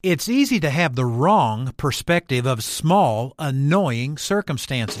It's easy to have the wrong perspective of small, annoying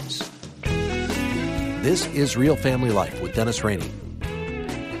circumstances. This is Real Family Life with Dennis Rainey.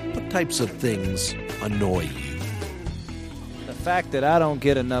 What types of things annoy you? The fact that I don't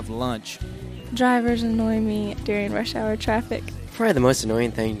get enough lunch. Drivers annoy me during rush hour traffic. Probably the most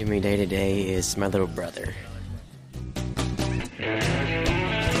annoying thing to me day to day is my little brother.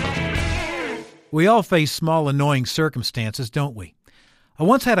 We all face small, annoying circumstances, don't we? I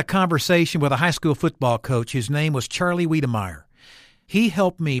once had a conversation with a high school football coach whose name was Charlie Wiedemeyer. He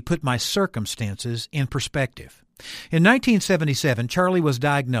helped me put my circumstances in perspective. In 1977, Charlie was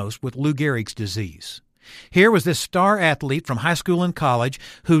diagnosed with Lou Gehrig's disease. Here was this star athlete from high school and college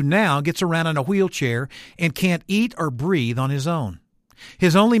who now gets around in a wheelchair and can't eat or breathe on his own.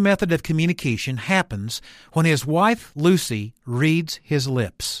 His only method of communication happens when his wife, Lucy, reads his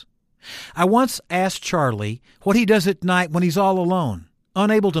lips. I once asked Charlie what he does at night when he's all alone,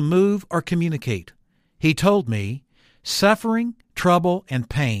 unable to move or communicate. He told me, suffering, trouble, and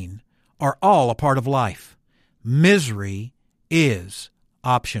pain are all a part of life. Misery is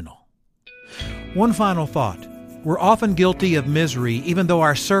optional. One final thought. We're often guilty of misery even though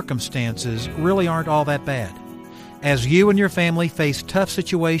our circumstances really aren't all that bad. As you and your family face tough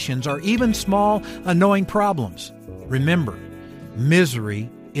situations or even small, annoying problems, remember, misery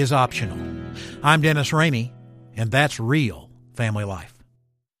is optional. I'm Dennis Rainey, and that's Real Family Life.